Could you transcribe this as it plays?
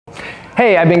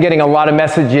Hey, I've been getting a lot of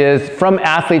messages from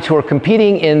athletes who are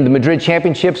competing in the Madrid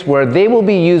Championships where they will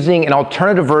be using an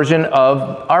alternative version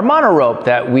of our mono rope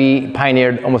that we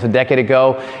pioneered almost a decade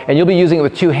ago, and you'll be using it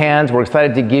with two hands. We're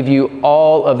excited to give you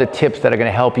all of the tips that are going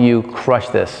to help you crush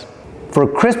this. For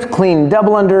crisp, clean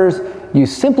double unders, you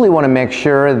simply want to make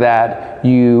sure that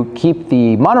you keep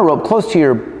the mono rope close to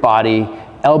your body,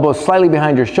 elbows slightly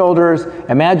behind your shoulders.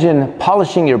 Imagine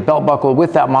polishing your belt buckle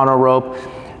with that mono rope.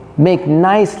 Make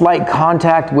nice light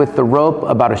contact with the rope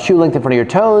about a shoe length in front of your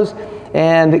toes,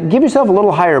 and give yourself a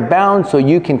little higher bound so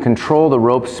you can control the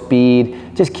rope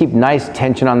speed. Just keep nice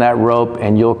tension on that rope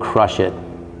and you'll crush it.